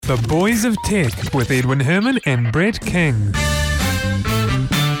The Boys of Tech with Edwin Herman and Brett King.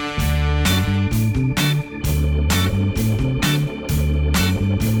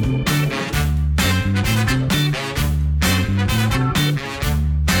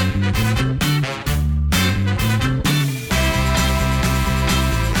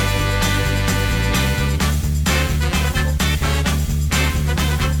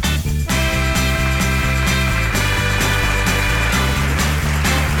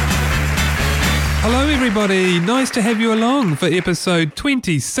 Hello everybody, nice to have you along for episode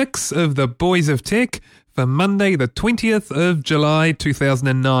 26 of The Boys of Tech for Monday the 20th of July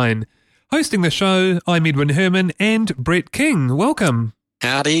 2009. Hosting the show, I'm Edwin Herman and Brett King. Welcome.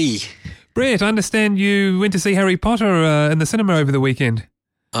 Howdy. Brett, I understand you went to see Harry Potter in the cinema over the weekend.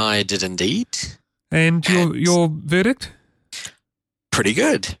 I did indeed. And your verdict? Pretty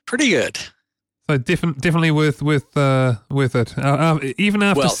good. So definitely worth it. Even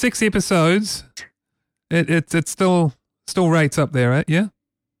after 6 episodes, it still rates up there, right? Yeah?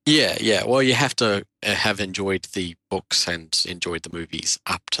 Yeah. Well, you have to have enjoyed the books and enjoyed the movies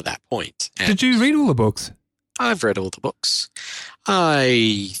up to that point. And did you read all the books? I've read all the books.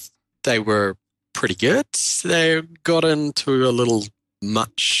 They were pretty good. They got into a little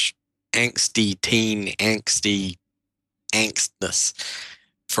much teen angstness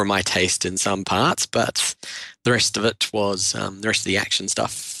for my taste in some parts, but the rest of it was the rest of the action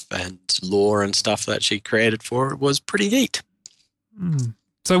stuff and lore and stuff that she created for it was pretty neat.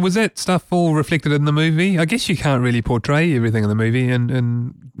 So was that stuff all reflected in the movie? I guess you can't really portray everything in the movie in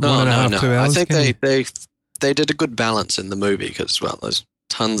 1.5, 2 hours. I think they did a good balance in the movie because, well, there's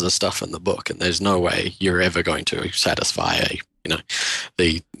tons of stuff in the book and there's no way you're ever going to satisfy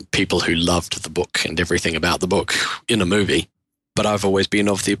the people who loved the book and everything about the book in a movie. But I've always been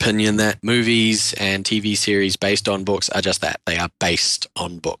of the opinion that movies and TV series based on books are just that. They are based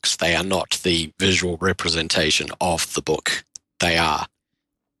on books. They are not the visual representation of the book. They are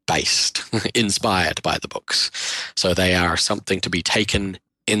based, inspired by the books. So they are something to be taken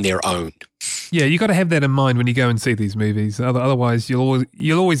in their own. Yeah, you got to have that in mind when you go and see these movies. Otherwise, you'll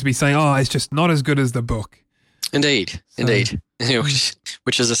always be saying, "Oh, it's just not as good as the book." Indeed.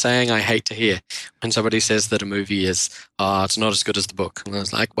 Which is a saying I hate to hear when somebody says that a movie is, it's not as good as the book. And I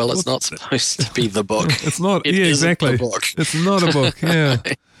was like, well, it's not supposed to be the book. It's not. It yeah, isn't exactly. the book. It's not a book. Yeah,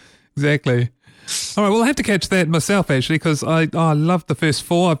 exactly. All right, well, I have to catch that myself actually because I loved the first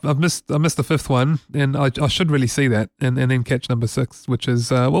 4. I missed the 5th one, and I should really see that and then catch number 6, which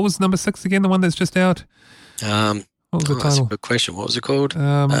is what was number 6 again? The one that's just out. What was the title? That's a good question. What was it called?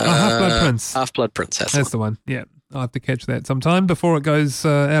 Half-Blood Prince. Half-Blood Prince. That's the one. Yeah. I'll have to catch that sometime before it goes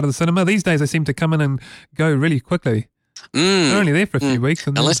out of the cinema. These days they seem to come in and go really quickly. They're only there for a few weeks.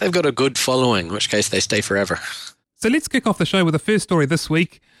 Unless they've got a good following, in which case they stay forever. So let's kick off the show with the first story this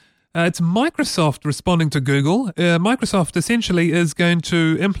week. It's Microsoft responding to Google. Microsoft essentially is going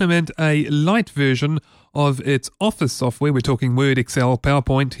to implement a light version of its Office software. We're talking Word, Excel,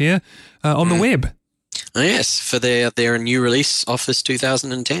 PowerPoint here on the web. Oh, yes, for their new release, Office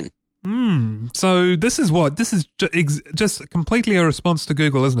 2010. So this is just completely a response to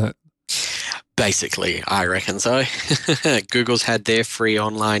Google, isn't it? Basically, I reckon so. Google's had their free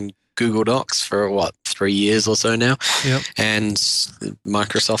online Google Docs for 3 years or so now. Yep. And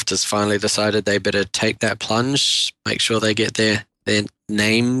Microsoft has finally decided they better take that plunge, make sure they get their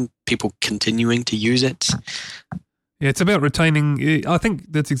name, people continuing to use it. Yeah, it's about retaining, I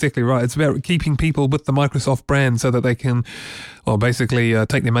think that's exactly right. It's about keeping people with the Microsoft brand so that they can, basically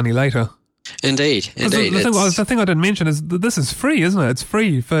take their money later. Indeed. The thing I didn't mention is that this is free, isn't it? It's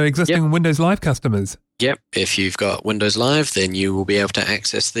free for existing Windows Live customers. Yep. If you've got Windows Live, then you will be able to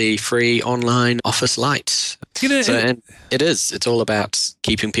access the free online Office Lite. And it is. It's all about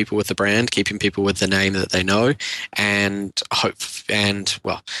keeping people with the brand, keeping people with the name that they know, and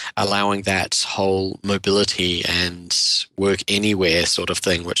allowing that whole mobility and work anywhere sort of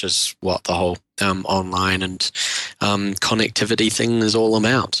thing, which is what the whole online and connectivity thing is all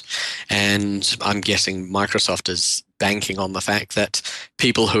about. And I'm guessing Microsoft is banking on the fact that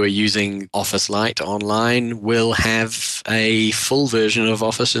people who are using Office Lite online will have a full version of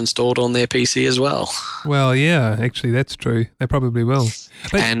Office installed on their PC as well. Well, yeah, actually that's true. They probably will.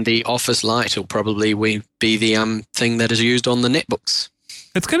 And the Office Lite will probably be the thing that is used on the netbooks.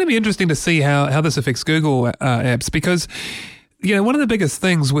 It's going to be interesting to see how this affects Google apps because, one of the biggest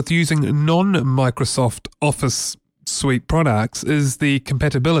things with using non-Microsoft Office suite products is the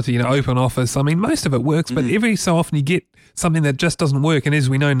compatibility, Open Office. I mean, most of it works, but every so often you get something that just doesn't work. And as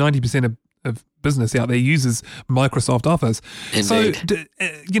we know, 90% of business out there uses Microsoft Office. Indeed.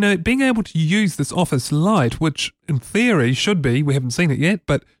 So, being able to use this Office Lite, which in theory should be, we haven't seen it yet,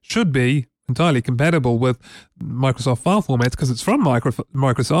 but should be entirely compatible with Microsoft file formats because it's from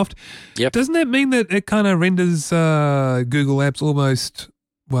Microsoft. Yep. Doesn't that mean that it kind of renders Google Apps almost,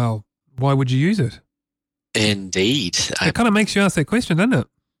 well, why would you use it? Indeed. It kind of makes you ask that question, doesn't it?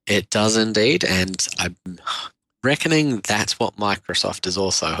 It does indeed, and I'm reckoning that's what Microsoft is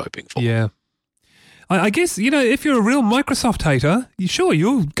also hoping for. Yeah. I guess, if you're a real Microsoft hater,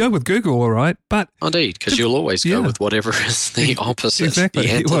 you'll go with Google, all right, but... Indeed, because you'll always go with whatever is the opposite, exactly.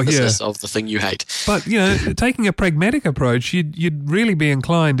 the antithesis of the thing you hate. But, taking a pragmatic approach, you'd really be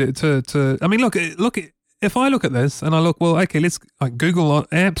inclined to I mean, look, if I look at this and I look, well, okay, let's Google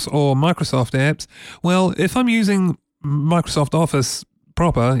apps or Microsoft apps. Well, if I'm using Microsoft Office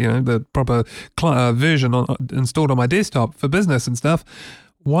proper, the proper version installed on my desktop for business and stuff,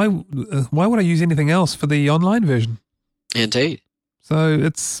 why would I use anything else for the online version? Indeed. So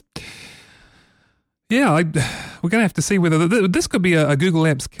it's, we're going to have to see whether this could be a Google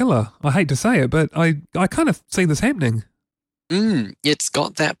Apps killer. I hate to say it, but I kind of see this happening. It's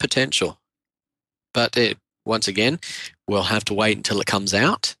got that potential. But once again, we'll have to wait until it comes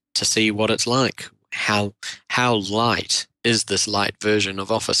out to see what it's like. How light is this light version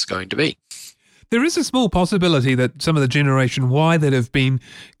of Office going to be? There is a small possibility that some of the Generation Y that have been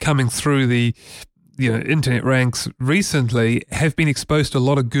coming through the internet ranks recently have been exposed to a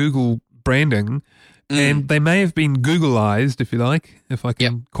lot of Google branding, and they may have been Googleized, if you like, if I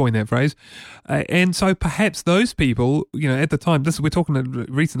can coin that phrase. And so perhaps those people, at the time, we're talking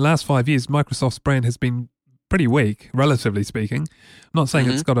last 5 years, Microsoft's brand has been pretty weak, relatively speaking. I'm not saying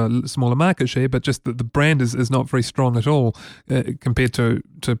it's got a smaller market share, but just that the brand is not very strong at all compared to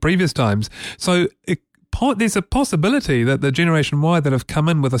previous times. So there's a possibility that the Generation Y that have come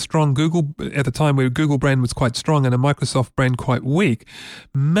in with a strong Google, at the time where Google brand was quite strong and a Microsoft brand quite weak,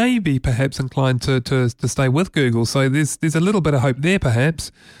 may be perhaps inclined to stay with Google. So there's a little bit of hope there,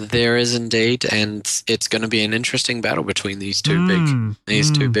 perhaps. There is indeed, and it's going to be an interesting battle between these two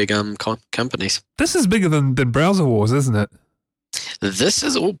big companies. This is bigger than browser wars, isn't it?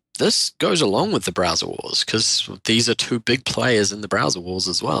 This goes along with the browser wars because these are two big players in the browser wars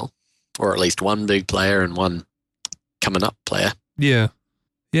as well. Or at least one big player and one coming up player. Yeah.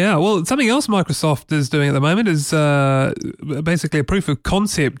 Yeah, well, something else Microsoft is doing at the moment is basically a proof of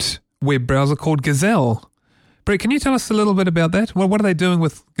concept web browser called Gazelle. Brett, can you tell us a little bit about that? What are they doing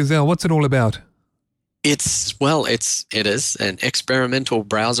with Gazelle? What's it all about? It is an experimental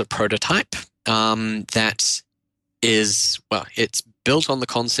browser prototype that is, it's built on the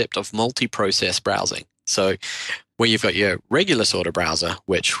concept of multi-process browsing. So where you've got your regular sort of browser,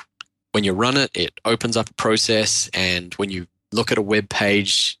 which when you run it, it opens up a process, and when you look at a web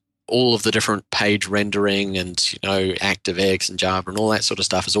page, all of the different page rendering and ActiveX and Java and all that sort of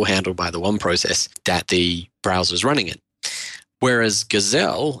stuff is all handled by the one process that the browser is running in. Whereas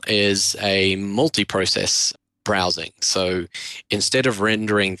Gazelle is a multi-process browsing. So instead of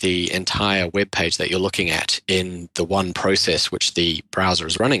rendering the entire web page that you're looking at in the one process which the browser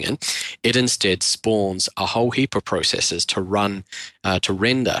is running in, it instead spawns a whole heap of processes to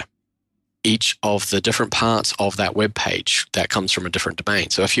render each of the different parts of that web page that comes from a different domain.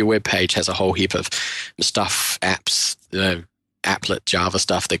 So if your web page has a whole heap of stuff, apps, applet Java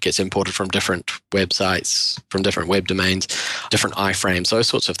stuff that gets imported from different websites, from different web domains, different iframes, those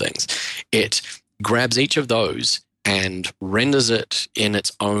sorts of things, it grabs each of those and renders it in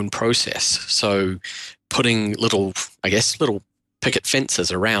its own process. So putting little picket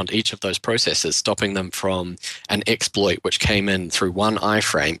fences around each of those processes, stopping them from an exploit which came in through one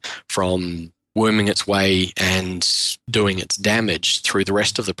iframe from worming its way and doing its damage through the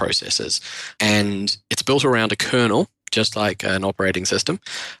rest of the processes. And it's built around a kernel, just like an operating system.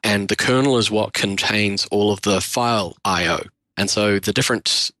 And the kernel is what contains all of the file I/O. And so the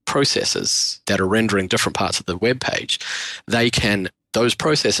different processes that are rendering different parts of the web page, those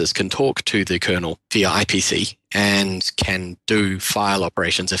processes can talk to the kernel via IPC and can do file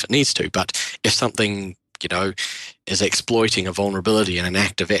operations if it needs to. But if something, is exploiting a vulnerability in an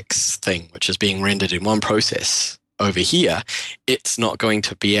ActiveX thing, which is being rendered in one process over here, it's not going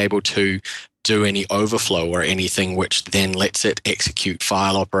to be able to do any overflow or anything which then lets it execute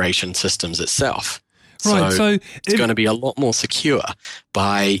file operation systems itself. Right, so it's going to be a lot more secure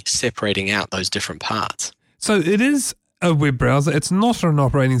by separating out those different parts. So it is a web browser. It's not an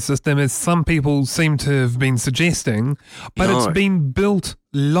operating system, as some people seem to have been suggesting, but It's been built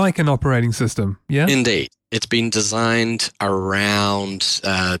like an operating system, yeah? Indeed. It's been designed around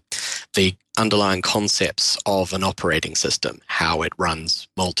the underlying concepts of an operating system, how it runs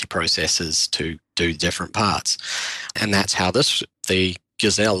multi-processors to do different parts. And that's how the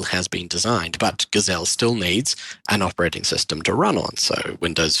Gazelle has been designed, but Gazelle still needs an operating system to run on, so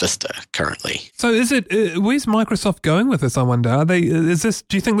Windows Vista currently. So is it, where's Microsoft going with this, I wonder? Do you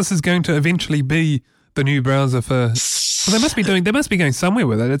think this is going to eventually be the new browser for, well, they must be going somewhere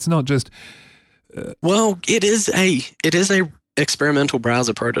with it. It's not just... Well, it is a experimental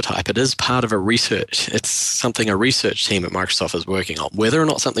browser prototype. It is part of a research. It's something a research team at Microsoft is working on. Whether or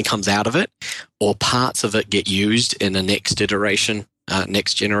not something comes out of it or parts of it get used in a next generation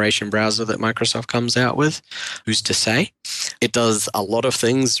browser that Microsoft comes out with, who's to say? It does a lot of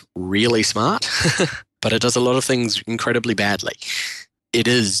things really smart, but it does a lot of things incredibly badly. It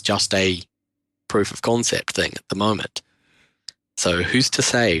is just a proof of concept thing at the moment. So who's to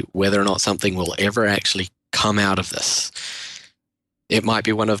say whether or not something will ever actually come out of this? It might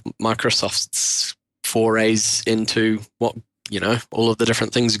be one of Microsoft's forays into all of the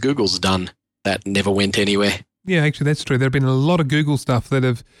different things Google's done that never went anywhere. Yeah, actually, that's true. There have been a lot of Google stuff that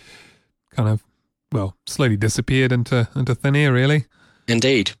have kind of, slowly disappeared into thin air, really.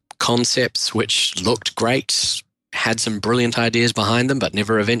 Indeed. Concepts which looked great, had some brilliant ideas behind them, but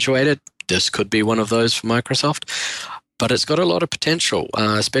never eventuated. This could be one of those for Microsoft. But it's got a lot of potential,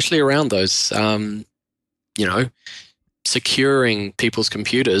 especially around those, securing people's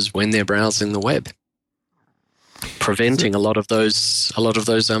computers when they're browsing the web, preventing a lot of those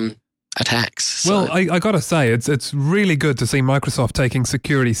attacks. Well, so. I got to say, it's really good to see Microsoft taking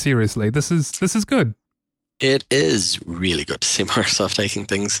security seriously. This is good. It is really good to see Microsoft taking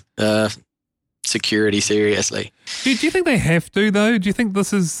things security seriously. Do you think they have to, though? Do you think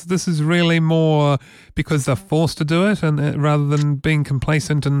this is really more because they're forced to do it, and rather than being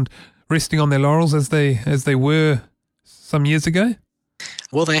complacent and resting on their laurels as they were some years ago?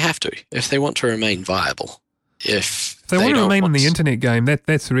 Well, they have to if they want to remain viable. If they want to remain in the internet game,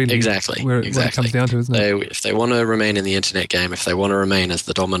 that's really exactly where it comes down to, isn't it? If they want to remain in the internet game, if they want to remain as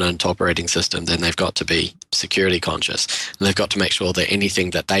the dominant operating system, then they've got to be security conscious. And they've got to make sure that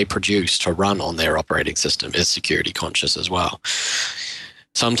anything that they produce to run on their operating system is security conscious as well.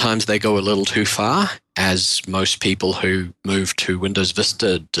 Sometimes they go a little too far, as most people who moved to Windows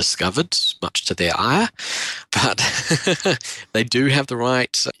Vista discovered, much to their ire. But they do have the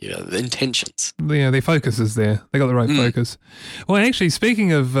right intentions. Yeah, their focus is there. They got the right focus. Well, actually,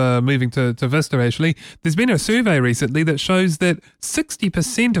 speaking of moving to Vista, actually, there's been a survey recently that shows that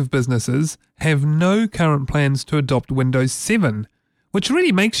 60% of businesses have no current plans to adopt Windows 7, which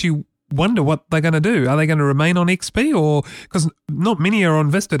really makes you wonder what they're going to do. Are they going to remain on XP, or because not many are on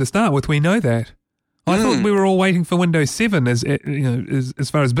Vista to start with? We know that. I thought we were all waiting for Windows 7 as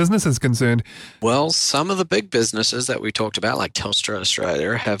far as business is concerned. Well, some of the big businesses that we talked about, like Telstra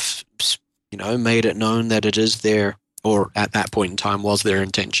Australia, have made it known that it is their, or at that point in time was their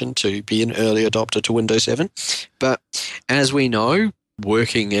intention to be an early adopter to Windows 7. But as we know,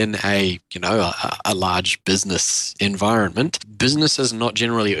 working in a large business environment, businesses are not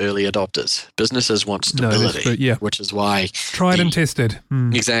generally early adopters. Businesses want stability, which is why tried and tested.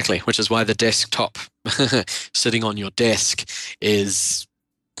 Exactly, which is why the desktop sitting on your desk is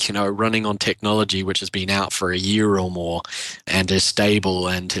running on technology which has been out for a year or more and is stable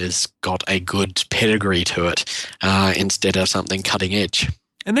and has got a good pedigree to it, instead of something cutting edge.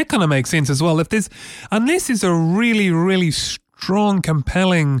 And that kind of makes sense as well. Unless there's a really, really strong,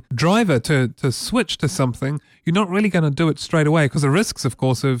 compelling driver to switch to something, you're not really going to do it straight away, because the risks, of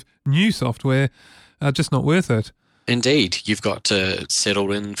course, of new software are just not worth it. Indeed. You've got to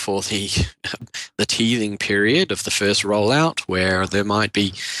settle in for the teething period of the first rollout, where there might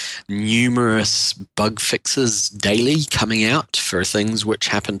be numerous bug fixes daily coming out for things which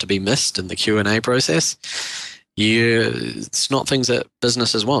happen to be missed in the Q&A process. It's not things that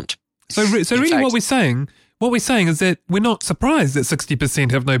businesses want. So really fact, what we're saying is that we're not surprised that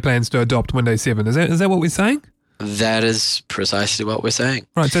 60% have no plans to adopt Windows 7. Is that what we're saying? That is precisely what we're saying.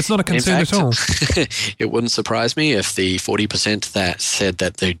 Right, so it's not a concern at all. It wouldn't surprise me if the 40% that said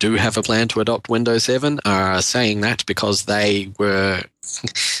that they do have a plan to adopt Windows 7 are saying that because they were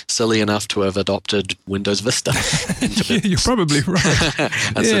silly enough to have adopted Windows Vista. Yeah, you're probably right.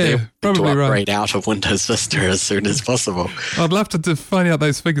 And so they're probably to upgrade out of Windows Vista as soon as possible. I'd love to find out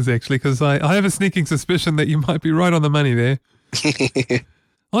those figures, actually, because I have a sneaking suspicion that you might be right on the money there.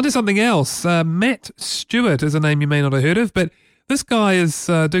 On to something else. Matt Stewart is a name you may not have heard of, but this guy is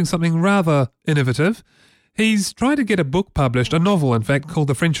doing something rather innovative. He's tried to get a book published, a novel, in fact, called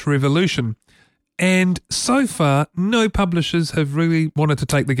The French Revolution. And so far, no publishers have really wanted to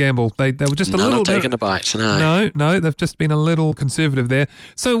take the gamble. They were just a None little have taken a bite, no. No, they've just been a little conservative there.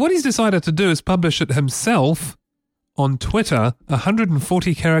 So what he's decided to do is publish it himself on Twitter,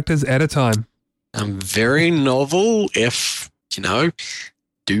 140 characters at a time. Very novel, if,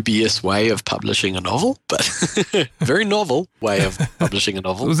 dubious way of publishing a novel, but very novel way of publishing a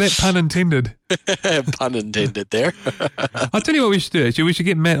novel. Was that pun intended? Pun intended there. I'll tell you what we should do. Actually, we should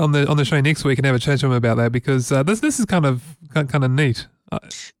get Matt on the show next week and have a chat to him about that, because this is kind of neat.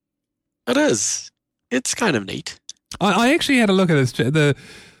 It is. It's kind of neat. I actually had a look at this.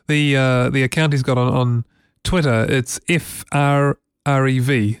 The account he's got on Twitter. It's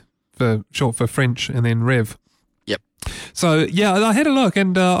FRREV, for short for French, and then Rev. Yep. So, yeah, I had a look,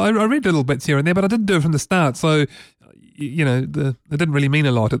 and I read little bits here and there, but I didn't do it from the start. So, it didn't really mean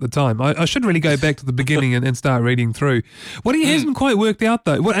a lot at the time. I should really go back to the beginning and start reading through. What he hasn't quite worked out,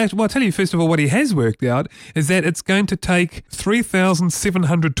 though, well, I'll tell you first of all, what he has worked out is that it's going to take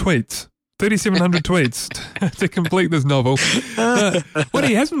 3,700 tweets. 3,700 tweets to complete this novel. What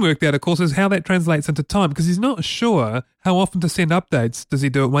he hasn't worked out, of course, is how that translates into time, because he's not sure how often to send updates. Does he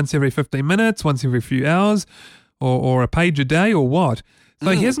do it once every 15 minutes, once every few hours, or a page a day, or what?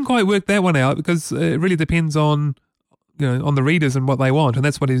 So he hasn't quite worked that one out, because it really depends on on the readers and what they want, and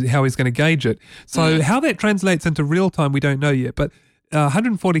that's how he's going to gauge it. So how that translates into real time, we don't know yet, but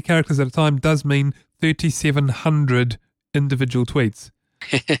 140 characters at a time does mean 3,700 individual tweets.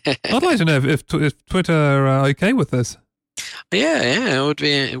 I'd like to know if Twitter are okay with this. Yeah, it would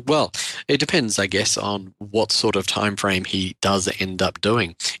be. Well, it depends, I guess, on what sort of time frame he does end up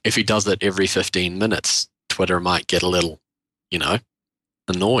doing. If he does it every 15 minutes, Twitter might get a little,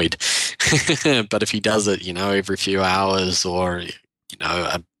 annoyed. But if he does it, every few hours, or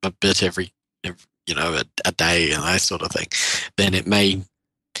a bit every a day and that sort of thing, then it may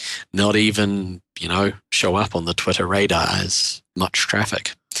not even show up on the Twitter radar as much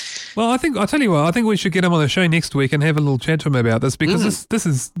traffic. Well, I think we should get him on the show next week and have a little chat to him about this, because this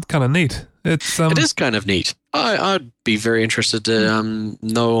is kind of neat. It is kind of neat. I'd be very interested to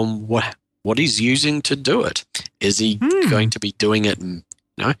know what he's using to do it. Is he going to be doing it,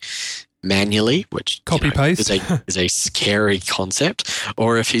 manually, which copy paste is a scary concept,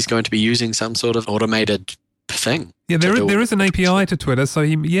 or if he's going to be using some sort of automated thing. Yeah, there is an API to Twitter, so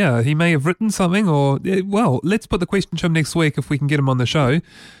he may have written something, or let's put the question to him next week if we can get him on the show,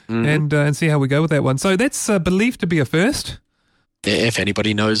 and see how we go with that one. So that's believed to be a first. If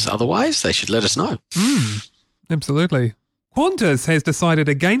anybody knows otherwise, they should let us know. Absolutely. Qantas has decided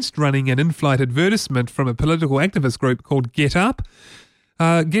against running an in-flight advertisement from a political activist group called Get Up.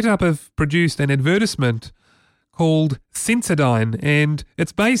 Get Up have produced an advertisement called Sensodyne, and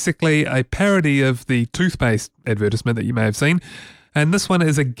it's basically a parody of the toothpaste advertisement that you may have seen, and this one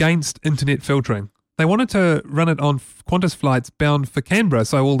is against internet filtering. They wanted to run it on Qantas flights bound for Canberra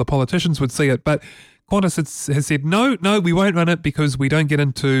so all the politicians would see it, but Qantas has said, no, we won't run it because we don't get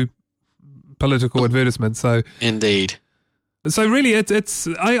into political advertisements. So Indeed. So really, it's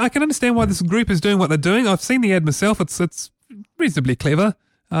I can understand why this group is doing what they're doing. I've seen the ad myself. It's reasonably clever.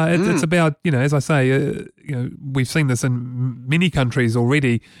 It's about, as I say, we've seen this in many countries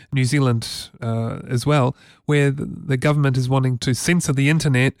already, New Zealand as well, where the government is wanting to censor the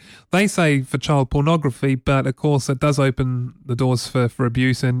internet. They say for child pornography, but of course it does open the doors for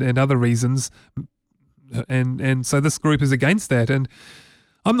abuse and other reasons. And so this group is against that. And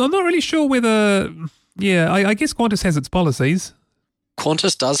I'm not really sure whether, I guess Qantas has its policies.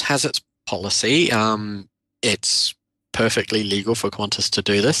 Qantas does has its policy. It's perfectly legal for Qantas to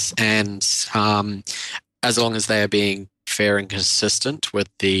do this, and as long as they are being fair and consistent with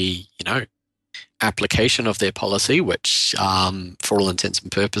the application of their policy, which for all intents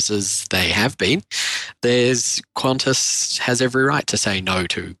and purposes they have been, Qantas has every right to say no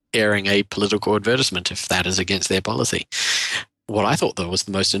to airing a political advertisement if that is against their policy. What I thought, though, was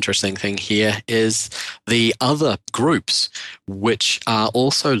the most interesting thing here is the other groups which are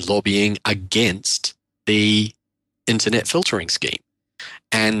also lobbying against the internet filtering scheme,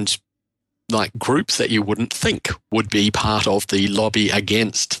 and like groups that you wouldn't think would be part of the lobby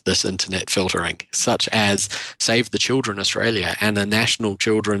against this internet filtering, such as Save the Children Australia and the National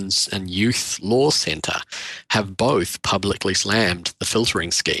Children's and Youth Law Centre, have both publicly slammed the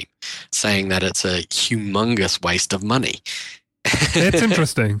filtering scheme, saying that it's a humongous waste of money. That's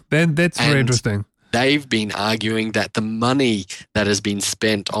interesting. That's very interesting. They've been arguing that the money that has been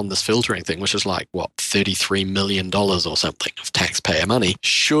spent on this filtering thing, which is like, $33 million or something of taxpayer money,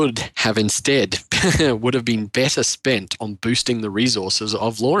 should have instead would have been better spent on boosting the resources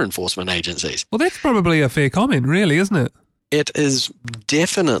of law enforcement agencies. Well, that's probably a fair comment, really, isn't it? it is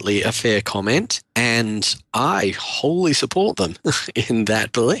definitely a fair comment, and I wholly support them in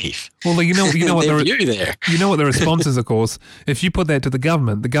that belief. Well, you know what their view there. You know what the response is, of course. If you put that to the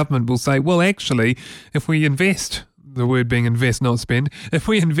government will say, well, actually, if we invest, the word being invest, not spend, if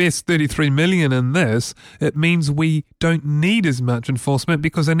we invest 33 million in this, it means we don't need as much enforcement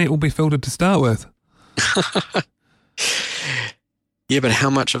because the net will be filtered to start with. Yeah, but how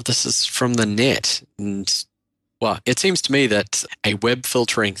much of this is from the net? And well, it seems to me that a web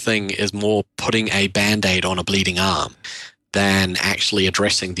filtering thing is more putting a Band-Aid on a bleeding arm than actually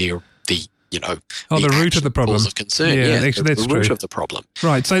addressing the root of the problem. Cause of concern. Yeah, actually, that's the root true. of the problem.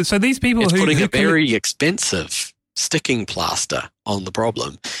 Right. So these people it's who putting a very expensive sticking plaster on the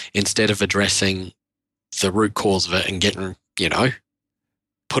problem instead of addressing the root cause of it and getting,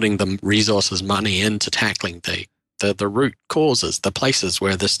 putting the resources, money into tackling the root causes, the places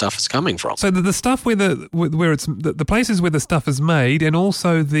where this stuff is coming from. So the stuff where the places where the stuff is made, and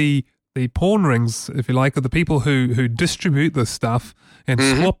also the pawn rings, if you like, of the people who distribute this stuff and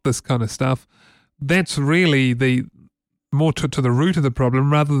swap this kind of stuff, that's really the more to the root of the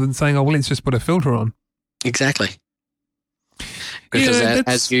problem, rather than saying, oh, well, let's just put a filter on. Exactly. Because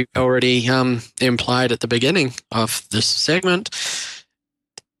as you already implied at the beginning of this segment,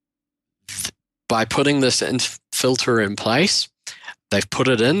 by putting this filter in place, they've put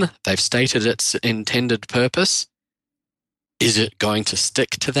it in, they've stated its intended purpose. Is it going to stick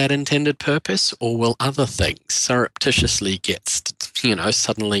to that intended purpose, or will other things surreptitiously get,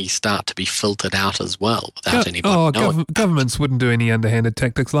 suddenly start to be filtered out as well without anybody knowing? Governments wouldn't do any underhanded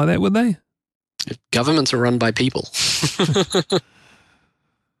tactics like that, would they? Governments are run by people.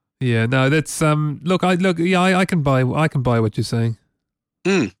 Yeah, no, that's I can buy what you're saying.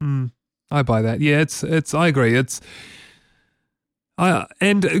 I buy that. Yeah, I agree.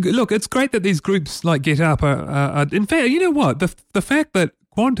 And look, it's great that these groups like Get Up are in fact, you know what? The fact that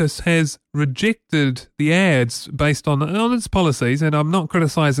Qantas has rejected the ads based on its policies, and I'm not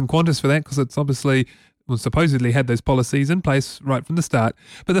criticising Qantas for that because it's obviously supposedly had those policies in place right from the start.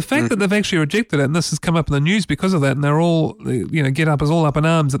 But the fact that they've actually rejected it, and this has come up in the news because of that, and they're all, Get Up is all up in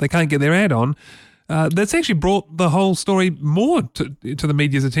arms that they can't get their ad on, that's actually brought the whole story more to the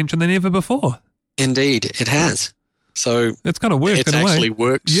media's attention than ever before. Indeed, it has. So it's kind of worked in a way. It actually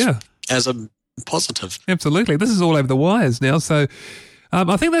works as a positive. Absolutely. This is all over the wires now, so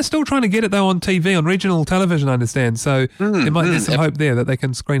I think they're still trying to get it, though, on TV, on regional television, I understand. So there might be some hope there that they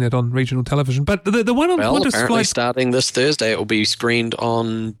can screen it on regional television. But the one on Qantas apparently starting this Thursday, it will be screened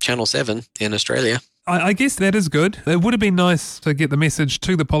on Channel 7 in Australia. I guess that is good. It would have been nice to get the message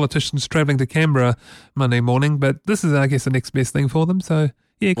to the politicians travelling to Canberra Monday morning, but this is, I guess, the next best thing for them. So,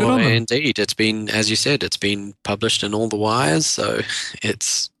 yeah, good on them. Indeed. It's been, as you said, it's been published in all the wires, so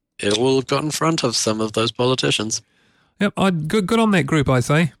it will have got in front of some of those politicians. Yep, good on that group, I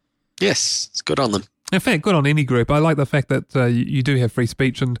say. Yes, it's good on them. In fact, good on any group. I like the fact that you do have free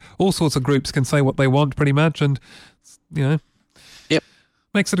speech and all sorts of groups can say what they want pretty much, and,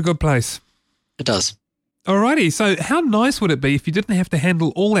 makes it a good place. It does. Alrighty, so how nice would it be if you didn't have to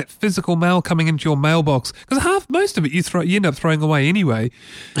handle all that physical mail coming into your mailbox? Because most of it you end up throwing away anyway.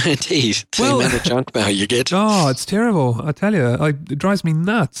 Indeed. The amount of junk mail you get. Oh, it's terrible. I tell you, it drives me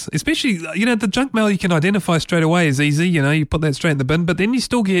nuts. Especially, the junk mail you can identify straight away is easy. You put that straight in the bin, but then you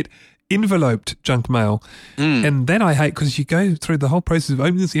still get enveloped junk mail. And that I hate because you go through the whole process of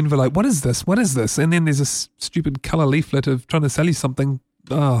opening this envelope. What is this? What is this? And then there's a stupid colour leaflet of trying to sell you something.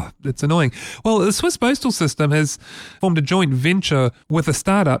 Oh, it's annoying. Well, the Swiss Postal System has formed a joint venture with a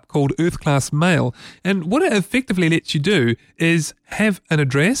startup called Earth Class Mail. And what it effectively lets you do is have an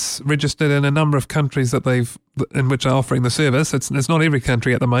address registered in a number of countries in which are offering the service. It's not every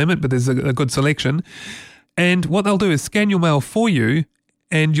country at the moment, but there's a good selection. And what they'll do is scan your mail for you,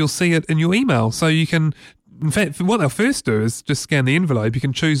 and you'll see it in your email. So you can, in fact, what they'll first do is just scan the envelope. You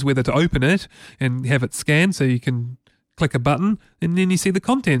can choose whether to open it and have it scanned, so you can click a button, and then you see the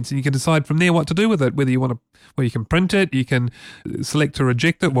contents, and you can decide from there what to do with it. Whether you want to, well, you can print it, you can select to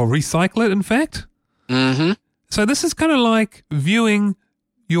reject it, or recycle it. In fact, so this is kind of like viewing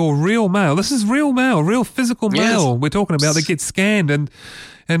your real mail. This is real mail, real physical mail we're talking about that gets scanned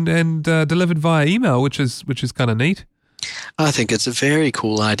and delivered via email, which is kind of neat. I think it's a very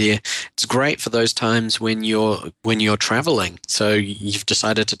cool idea. It's great for those times when you're traveling. So you've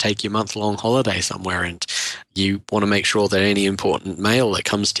decided to take your month-long holiday somewhere, and you want to make sure that any important mail that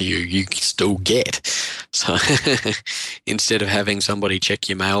comes to you still get. So instead of having somebody check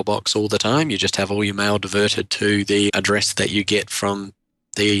your mailbox all the time, you just have all your mail diverted to the address that you get from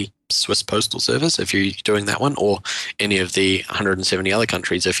the Swiss Postal Service if you're doing that one, or any of the 170 other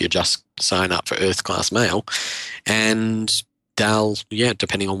countries if you just sign up for Earth Class Mail. And they'll,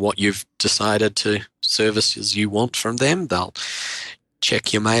 depending on what you've decided to services you want from them, they'll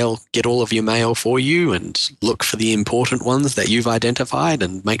check your mail, get all of your mail for you, and look for the important ones that you've identified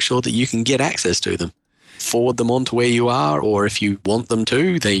and make sure that you can get access to them. Forward them on to where you are, or if you want them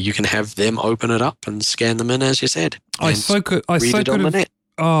to, you can have them open it up and scan them in, as you said. I so could have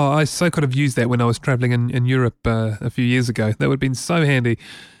used that when I was travelling in Europe a few years ago. That would have been so handy.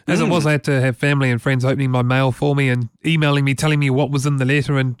 As it was, I had to have family and friends opening my mail for me and emailing me, telling me what was in the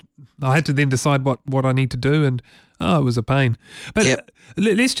letter, and I had to then decide what I need to do, and it was a pain. But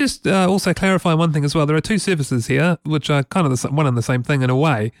let's just also clarify one thing as well. There are two services here, which are kind of one and the same thing in a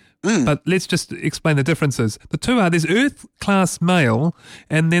way, but let's just explain the differences. The two are, there's Earth Class Mail,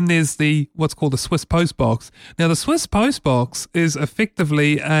 and then there's what's called the Swiss Post Box. Now, the Swiss Post Box is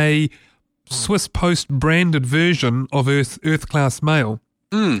effectively a Swiss Post branded version of Earth Class Mail.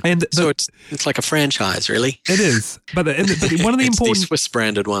 And so it's like a franchise, really. It is, but one of the important the Swiss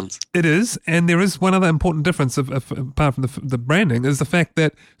branded ones. It is, and there is one other important difference apart from the branding is the fact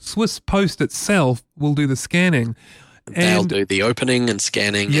that Swiss Post itself will do the scanning. They'll do the opening and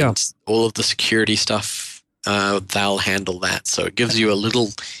scanning and all of the security stuff. They'll handle that, so it gives you a little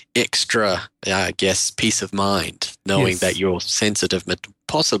extra, I guess, peace of mind knowing that your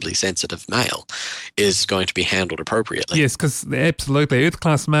possibly sensitive mail is going to be handled appropriately. Yes, because absolutely, Earth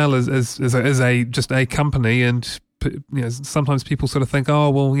Class Mail is just a company, and sometimes people sort of think, oh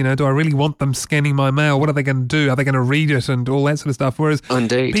well, do I really want them scanning my mail? What are they going to do? Are they going to read it and all that sort of stuff? Whereas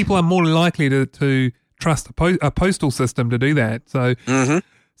people are more likely to trust a postal system to do that. So. Mm-hmm.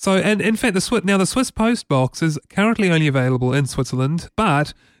 So, and in fact, the Swiss Post Box is currently only available in Switzerland,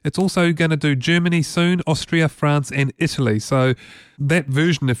 but it's also going to do Germany soon, Austria, France, and Italy. So that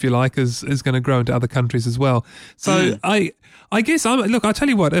version, if you like, is going to grow into other countries as well. So I guess I tell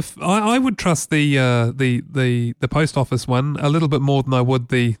you what, if I would trust the post office one a little bit more than I would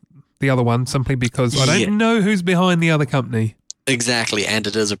the other one, simply because I don't know who's behind the other company. Exactly, and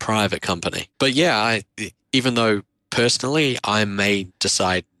it is a private company. But even though personally I may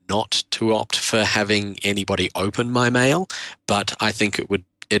decide not to opt for having anybody open my mail, but I think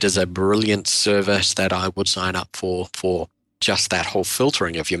it is a brilliant service that I would sign up for just that whole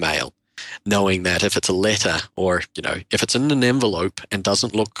filtering of your mail, knowing that if it's a letter or, if it's in an envelope and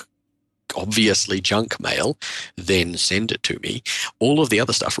doesn't look obviously junk mail, then send it to me. All of the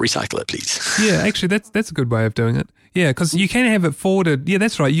other stuff, recycle it, please. Yeah, actually, that's a good way of doing it. Yeah, because you can have it forwarded. Yeah,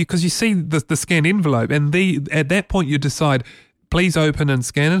 that's right. Because you see the scanned envelope, and at that point you decide, please open and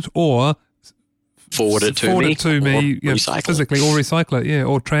scan it, or forward it to me, physically, or recycle it,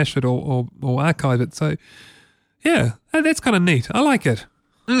 or trash it, or archive it. So, yeah, that's kind of neat. I like it.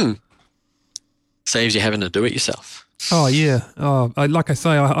 Saves you having to do it yourself. Oh, yeah. Like I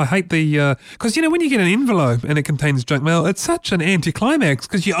say, I hate the... Because, when you get an envelope and it contains junk mail, it's such an anticlimax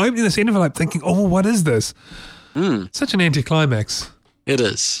because you open this envelope thinking, oh, what is this? Such an anticlimax. It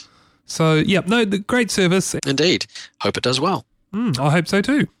is. So, the great service. Indeed. Hope it does well. I hope so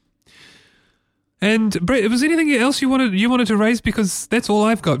too. And Brett, was there anything else you wanted to raise? Because that's all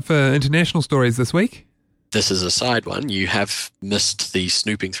I've got for international stories this week. This is a side one. You have missed the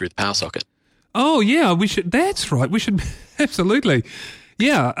snooping through the power socket. Oh yeah, we should. That's right. We should absolutely.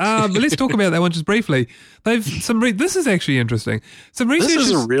 Yeah, but let's talk about that one just briefly. This is actually interesting. This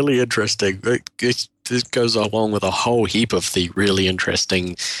is really interesting. This goes along with a whole heap of the really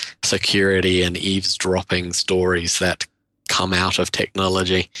interesting security and eavesdropping stories that come out of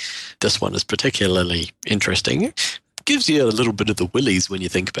technology. This one is particularly interesting. It gives you a little bit of the willies when you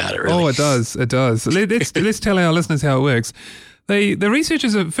think about it, really. Oh, it does. It does. Let's tell our listeners how it works. The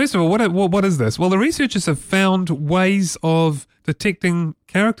researchers have, first of all, what is this? Well, the researchers have found ways of detecting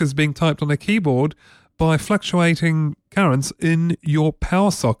characters being typed on a keyboard by fluctuating currents in your power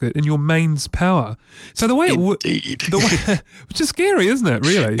socket, in your mains power. So the way which is scary, isn't it,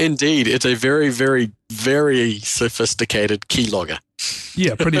 really? Indeed. It's a very, very, very sophisticated keylogger.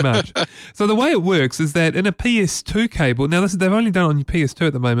 Yeah, pretty much. So the way it works is that in a PS2 cable, now they've only done it on your PS2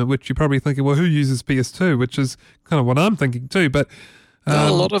 at the moment, which you're probably thinking, well, who uses PS2? Which is kind of what I'm thinking too. But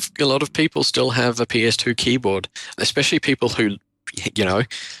a lot of people still have a PS2 keyboard, especially people who,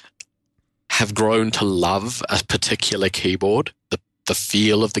 have grown to love a particular keyboard, the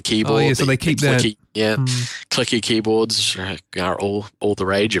feel of the keyboard. Oh, yeah, so they keep clicky, clicky keyboards are all the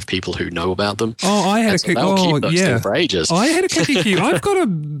rage of people who know about them. Oh, I had keep those things for ages. I had a clicky keyboard. I've got a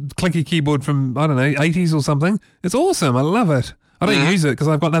clicky keyboard from, I don't know, 80s or something. It's awesome. I love it. I don't use it because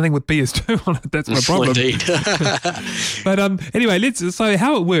I've got nothing with PS2 on it. That's my problem. Indeed. But anyway, so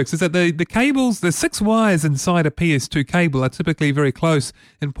how it works is that the cables, the 6 wires inside a PS2 cable are typically very close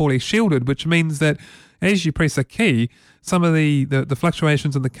and poorly shielded, which means that as you press a key, some of the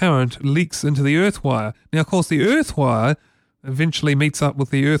fluctuations in the current leaks into the earth wire. Now, of course, the earth wire eventually meets up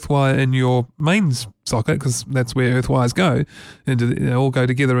with the earth wire in your mains socket, because that's where earth wires go, and all go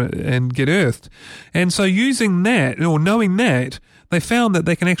together and get earthed. And so using that, or knowing that, they found that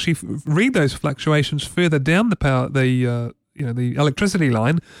they can actually read those fluctuations further down the power, the electricity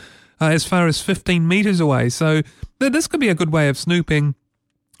line, as far as 15 meters away. So this could be a good way of snooping,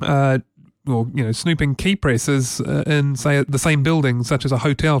 snooping key presses in, say, the same building, such as a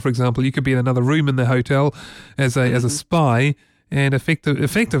hotel, for example. You could be in another room in the hotel as a spy, and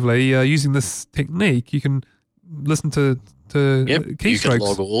effectively using this technique, you can listen to keystrokes. You can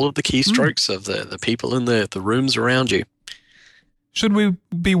log all of the keystrokes of the people in the rooms around you. Should we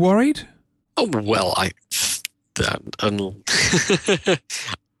be worried? Oh, well,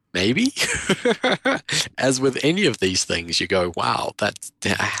 maybe. As with any of these things, you go, wow, that's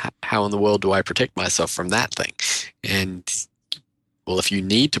how in the world do I protect myself from that thing? And, well, if you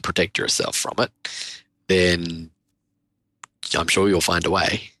need to protect yourself from it, then I'm sure you'll find a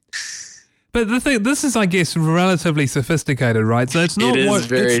way. But this is, I guess, relatively sophisticated, right? So it's not. It is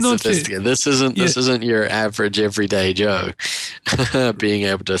very sophisticated. This isn't your average everyday Joe being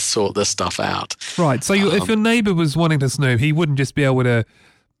able to sort this stuff out. Right. So if your neighbor was wanting to snoop, he wouldn't just be able to.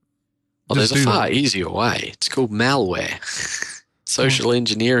 Well, there's a far easier way. It's called malware. Social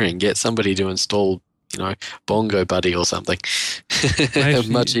engineering. Get somebody to install, Bongo Buddy or something. A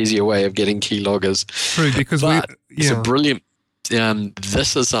much easier way of getting keyloggers. True, because it's a brilliant.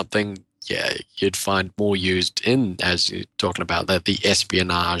 This is something. Yeah, you'd find more used in, as you're talking about, the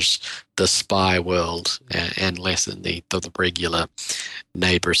espionage, the spy world, and less in the regular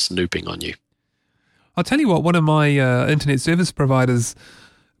neighbor snooping on you. I'll tell you what, one of my internet service providers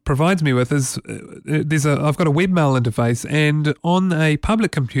provides me with is I've got a webmail interface, and on a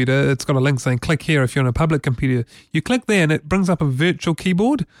public computer, it's got a link saying click here if you're on a public computer. You click there and it brings up a virtual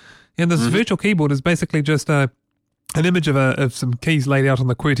keyboard, and this virtual keyboard is basically just an image of some keys laid out on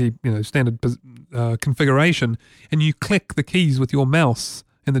the QWERTY, standard configuration, and you click the keys with your mouse,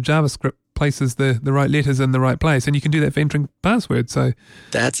 and the JavaScript places the right letters in the right place, and you can do that for entering passwords. So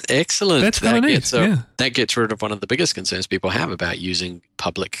that's excellent. That's kind of neat. That gets rid of one of the biggest concerns people have about using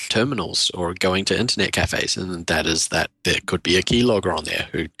public terminals or going to internet cafes, and that is that there could be a keylogger on there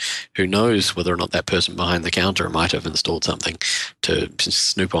who knows whether or not that person behind the counter might have installed something to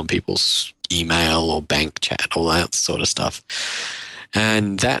snoop on people's email or bank chat, all that sort of stuff.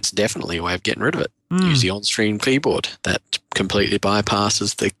 And that's definitely a way of getting rid of it. Use the on-screen keyboard. That completely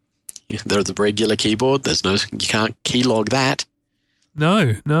bypasses the regular keyboard. You can't keylog that.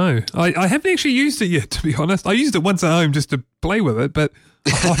 No. I haven't actually used it yet, to be honest. I used it once at home just to play with it, but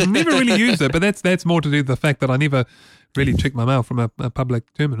I've never really used it. But that's more to do with the fact that I never really check my mail from a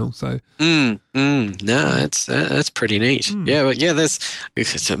public terminal. So no, that's pretty neat. Yeah, but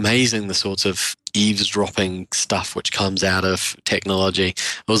it's amazing the sorts of eavesdropping stuff which comes out of technology.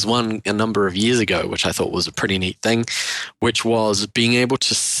 There was one a number of years ago which I thought was a pretty neat thing, which was being able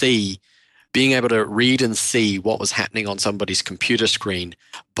to read and see what was happening on somebody's computer screen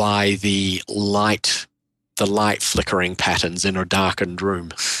by the light flickering patterns in a darkened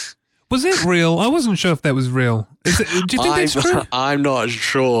room. Was that real? I wasn't sure if that was real. Do you think that's true? I'm not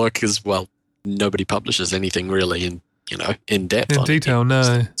sure because, well, nobody publishes anything really in depth. In detail,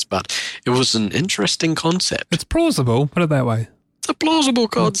 no. But it was an interesting concept. It's plausible, put it that way. It's a plausible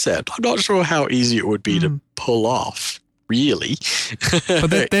concept. I'm not sure how easy it would be to pull off, really.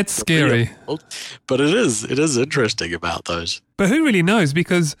 But that's scary. But it is interesting about those. But who really knows?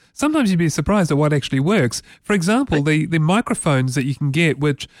 Because sometimes you'd be surprised at what actually works. For example, the microphones that you can get,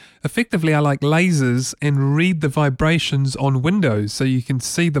 which effectively are like lasers and read the vibrations on windows, so you can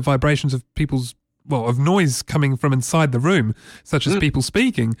see the vibrations of of noise coming from inside the room, such as people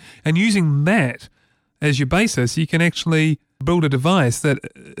speaking, and using that as your basis, you can actually build a device that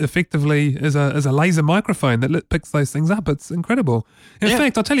effectively is a laser microphone that picks those things up. It's incredible. In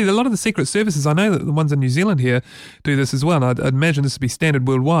fact, I'll tell you, a lot of the secret services, I know that the ones in New Zealand here do this as well, and I'd imagine this would be standard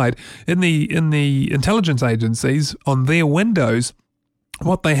worldwide. In the intelligence agencies, on their windows,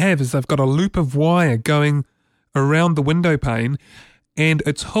 what they have is they've got a loop of wire going around the window pane, and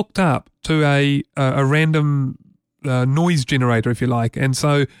it's hooked up to a random noise generator, if you like, and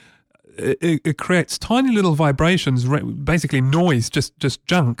so it creates tiny little vibrations, basically noise, just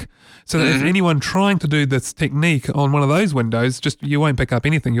junk. So that if anyone trying to do this technique on one of those windows, you won't pick up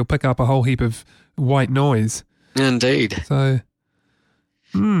anything. You'll pick up a whole heap of white noise. Indeed. So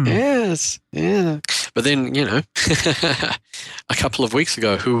Yes, yeah. But then, a couple of weeks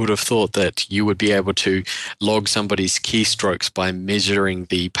ago, who would have thought that you would be able to log somebody's keystrokes by measuring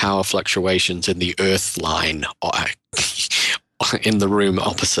the power fluctuations in the earth line in the room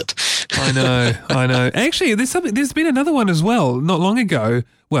opposite? I know. Actually, there's been another one as well, not long ago.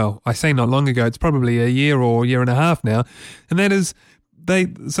 Well, I say not long ago, it's probably a year or year and a half now. And that is,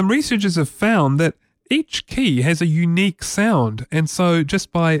 some researchers have found that each key has a unique sound. And so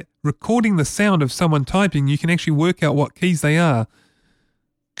just by recording the sound of someone typing, you can actually work out what keys they are.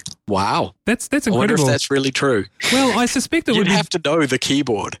 Wow. That's incredible. I wonder if that's really true. Well, I suspect it would have to know the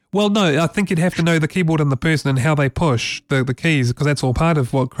keyboard. Well, no, I think you'd have to know the keyboard and the person and how they push the keys, because that's all part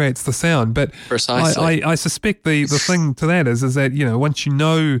of what creates the sound. But precisely. I suspect the thing to that is that, once you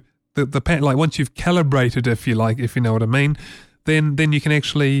know the pattern, like once you've calibrated, if you know what I mean, then you can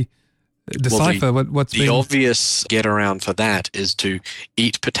actually decipher what's the obvious get around for that is to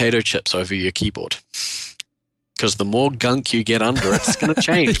eat potato chips over your keyboard. Because the more gunk you get under it, it's going to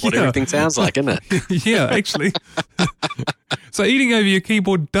change what everything sounds like, isn't it? Yeah, actually. So eating over your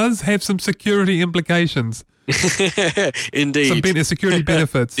keyboard does have some security implications. Indeed. Some security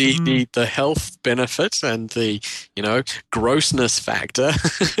benefits. The health benefits and the, grossness factor.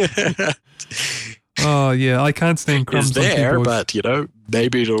 Oh, yeah, I can't stand crumbs on keyboards. But,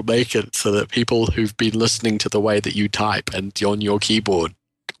 maybe it'll make it so that people who've been listening to the way that you type and on your keyboard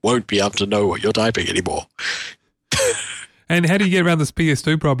won't be able to know what you're typing anymore. And how do you get around this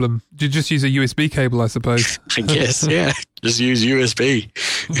PS2 problem? Do you just use a USB cable, I suppose? I guess, yeah. Just use USB.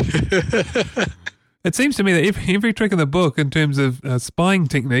 It seems to me that every trick in the book in terms of spying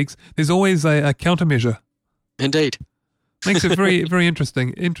techniques, there's always a countermeasure. Indeed. Makes it very, very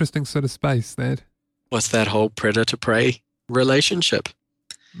interesting sort of space, that. What's that whole predator-prey relationship?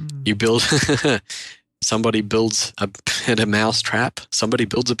 You build... Somebody builds a better mouse trap. Somebody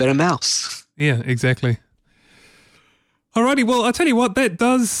builds a better mouse. Yeah, exactly. Alrighty, well, I'll tell you what, that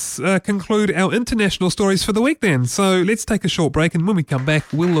does conclude our international stories for the week then. So let's take a short break, and when we come back,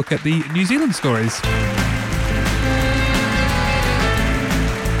 we'll look at the New Zealand stories.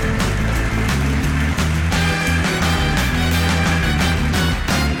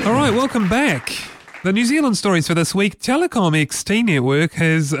 Alright, welcome back. The New Zealand stories for this week. Telecom XT Network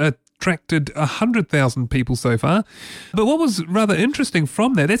has attracted 100,000 people so far. But what was rather interesting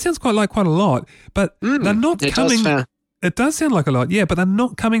from that sounds quite a lot, but they're not coming... It does sound like a lot, yeah, but they're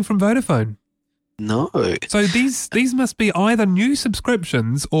not coming from Vodafone. No. So these must be either new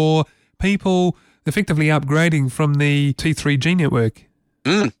subscriptions or people effectively upgrading from the T3G network.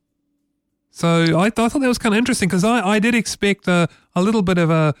 So I thought that was kind of interesting, because I did expect a little bit of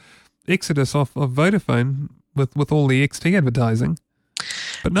a exodus of Vodafone with all the XT advertising.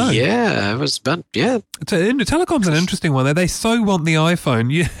 But no. Yeah, it was, but yeah. Telecom's an interesting one. They so want the iPhone.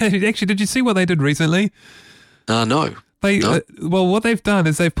 Actually, did you see what they did recently? No. Well, what they've done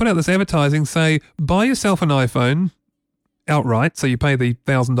is they've put out this advertising, say, buy yourself an iPhone outright, so you pay the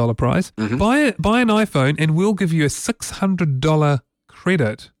 $1,000 price. Mm-hmm. Buy an iPhone, and we'll give you a $600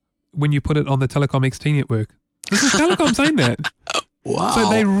 credit when you put it on the Telecom XT network. This is Telecom saying that. Wow. So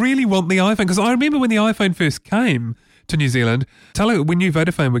they really want the iPhone, because I remember when the iPhone first came to New Zealand, we knew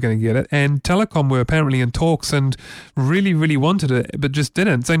Vodafone were going to get it, and Telecom were apparently in talks and really, really wanted it, but just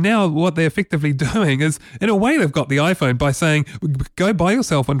didn't. So now what they're effectively doing is, in a way, they've got the iPhone by saying, go buy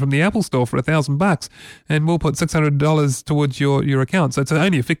yourself one from the Apple Store for $1,000, and we'll put $600 towards your account. So it's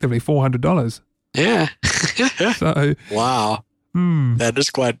only effectively $400. Yeah. So wow. That is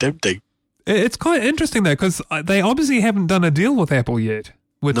quite tempting. It's quite interesting, though, because they obviously haven't done a deal with Apple yet,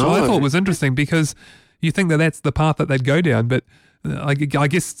 which I thought was interesting, because you think that's the path that they'd go down, but I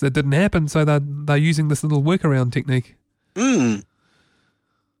guess it didn't happen, so they're using this little workaround technique. All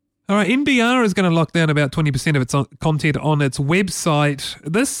right, NBR is going to lock down about 20% of its content on its website.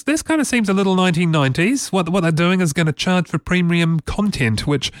 This kind of seems a little 1990s. What they're doing is going to charge for premium content,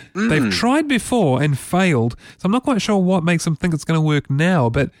 which they've tried before and failed. So I'm not quite sure what makes them think it's going to work now,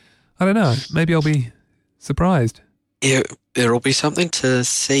 but I don't know. Maybe I'll be surprised. Yeah, there'll be something to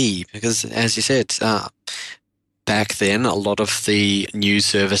see, because, as you said, back then a lot of the news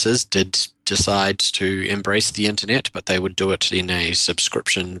services did decide to embrace the internet, but they would do it in a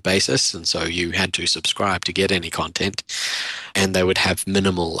subscription basis, and so you had to subscribe to get any content, and they would have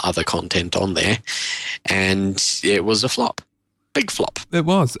minimal other content on there, and it was a flop. Big flop. It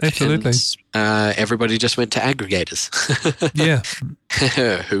was, absolutely. And, everybody just went to aggregators. Yeah.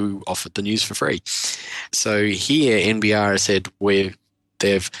 Who offered the news for free. So here NBR said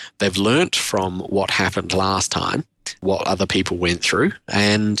they've learnt from what happened last time, what other people went through,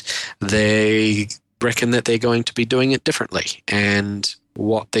 and they reckon that they're going to be doing it differently. And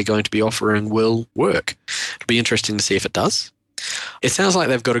what they're going to be offering will work. It'll be interesting to see if it does. It sounds like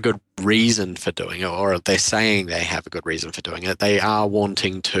they've got a good reason for doing it, or they're saying they have a good reason for doing it. They are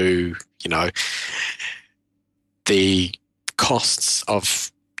wanting to, the costs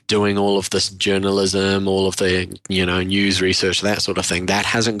of doing all of this journalism, all of the, news research, that sort of thing, that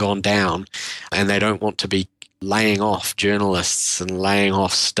hasn't gone down, and they don't want to be laying off journalists and laying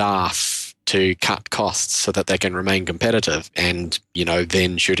off staff to cut costs so that they can remain competitive and,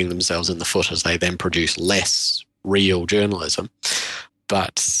 then shooting themselves in the foot as they then produce less real journalism.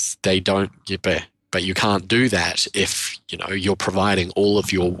 But they don't, but you can't do that if, you're providing all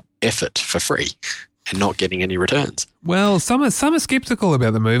of your effort for free and not getting any returns. Well, some are skeptical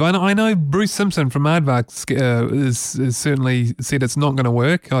about the move. I know Bruce Simpson from Aardvark is certainly said it's not going to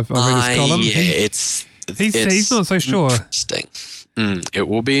work. I've read his column. Yeah, he's not so sure. Interesting. It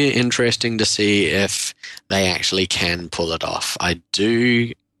will be interesting to see if they actually can pull it off. I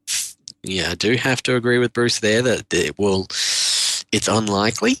do have to agree with Bruce there that it's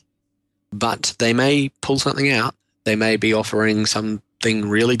unlikely, but they may pull something out. They may be offering something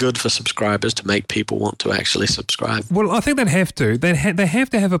really good for subscribers to make people want to actually subscribe. Well, I think they'd have to. They have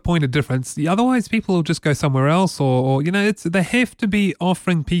to have a point of difference. Otherwise, people will just go somewhere else, or they have to be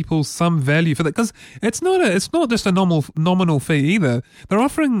offering people some value for that, because it's not just a nominal fee either. They're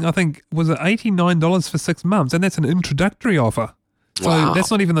offering, I think, was it $89 for 6 months, and that's an introductory offer. So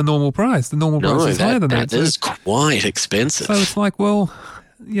that's not even the normal price. The normal price is higher than that. That is quite expensive. So it's like, well,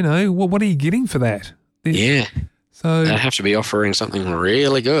 what are you getting for that? Yeah. So they'd have to be offering something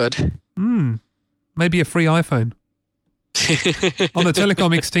really good. Maybe a free iPhone on the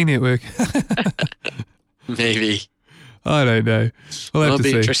Telecom XT network. Maybe. I don't know. It'll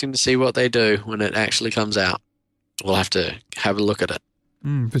be interesting to see what they do when it actually comes out. We'll have to have a look at it.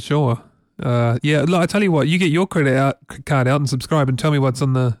 For sure. Yeah, look, I tell you what, you get your credit card out and subscribe and tell me what's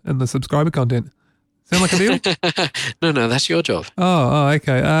in the subscriber content. Sound like a deal? No, that's your job. Oh,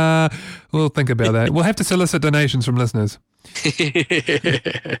 okay. We'll think about that. We'll have to solicit donations from listeners.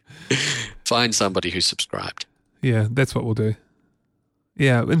 Find somebody who's subscribed. Yeah, that's what we'll do.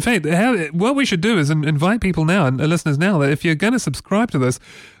 Yeah, in fact, what we should do is invite people now, and listeners now, that if you're going to subscribe to this,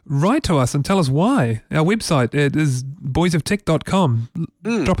 write to us and tell us why. Our website is boysoftech.com.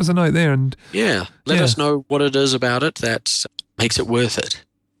 Drop us a note there. And let us know what it is about it that makes it worth it.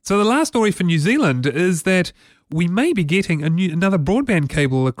 So the last story for New Zealand is that we may be getting another broadband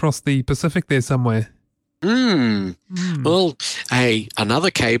cable across the Pacific there somewhere. Well,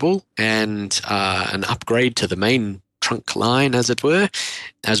 another cable and an upgrade to the main trunk line, as it were,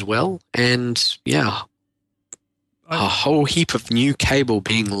 as well. And a whole heap of new cable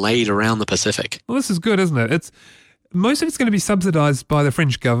being laid around the Pacific. Well, this is good, isn't it? Most of it's going to be subsidised by the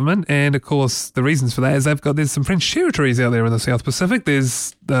French government, and of course the reasons for that is there's some French territories out there in the South Pacific.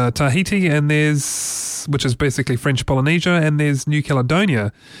 There's Tahiti, and which is basically French Polynesia, and there's New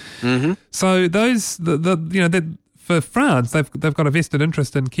Caledonia. Mm-hmm. So those for France, they've got a vested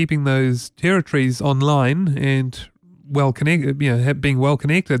interest in keeping those territories online and well connected, being well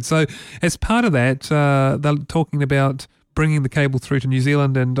connected. So as part of that, they're talking about bringing the cable through to New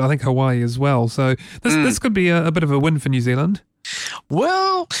Zealand and I think Hawaii as well. So this could be a bit of a win for New Zealand.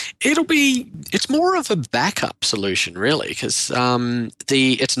 Well, it's more of a backup solution, really, because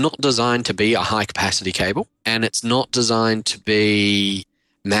it's not designed to be a high capacity cable, and it's not designed to be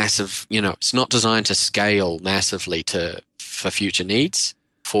massive. It's not designed to scale massively for future needs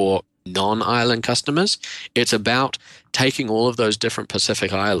for non-island customers. It's about taking all of those different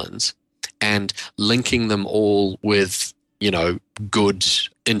Pacific islands and linking them all with good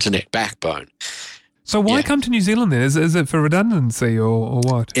internet backbone. So why come to New Zealand then? Is it for redundancy or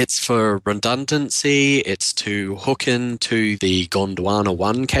what? It's for redundancy. It's to hook into the Gondwana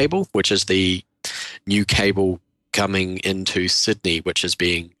 1 cable, which is the new cable coming into Sydney, which is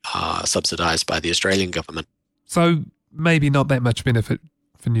being subsidised by the Australian government. So maybe not that much benefit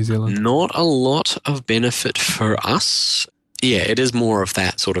for New Zealand. Not a lot of benefit for us. Yeah, it is more of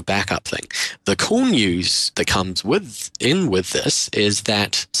that sort of backup thing. The cool news that comes with this is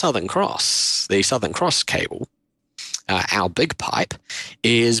that Southern Cross, the Southern Cross cable, our big pipe,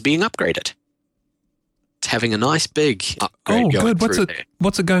 is being upgraded. It's having a nice big upgrade going through there.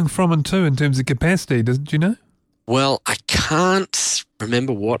 What's it going from and to in terms of capacity? Do you know? Well, I can't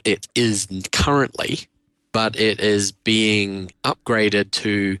remember what it is currently, but it is being upgraded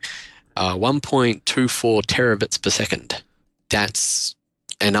to 1.24 terabits per second. That's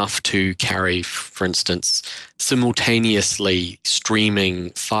enough to carry, for instance, simultaneously streaming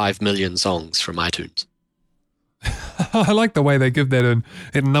 5 million songs from iTunes. I like the way they give that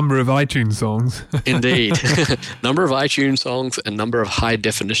a number of iTunes songs. Indeed. Number of iTunes songs and number of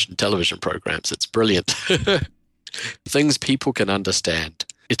high-definition television programs. It's brilliant. Things people can understand.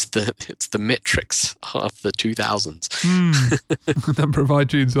 It's the metrics of the 2000s. Number of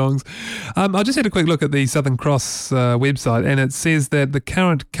iTunes songs. I just had a quick look at the Southern Cross website, and it says that the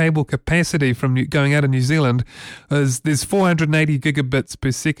current cable capacity from going out of New Zealand there's 480 gigabits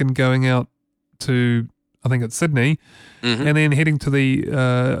per second going out to, I think it's Sydney, and then heading to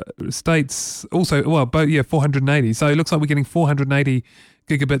the States also, 480. So it looks like we're getting 480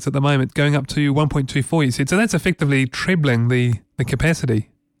 gigabits at the moment, going up to 1.24, you said. So that's effectively trebling the capacity.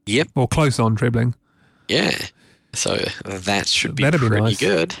 Yep. Or close on trebling. Yeah. So that should be That'd be pretty nice.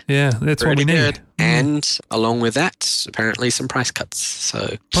 Good. Yeah, that's pretty what we need. Good. And along with that, apparently some price cuts.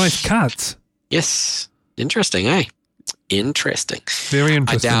 So price cuts? Yes. Interesting, eh? Interesting. Very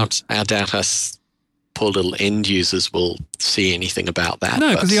interesting. I doubt us poor little end users will see anything about that.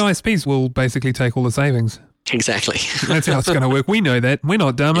 No, because the ISPs will basically take all the savings. Exactly. That's how it's going to work. We know that. We're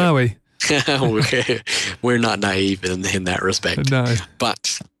not dumb, are we? We're not naive in that respect. No.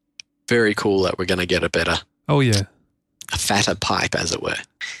 But very cool that we're going to get a fatter pipe, as it were.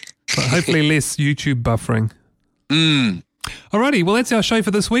 But hopefully less YouTube buffering. Alrighty, well, that's our show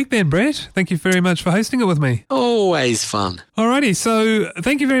for this week then, Brett. Thank you very much for hosting it with me. Always fun. Alrighty, so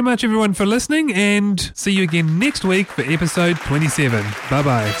thank you very much, everyone, for listening, and see you again next week for episode 27.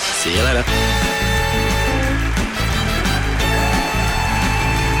 Bye-bye. See you later.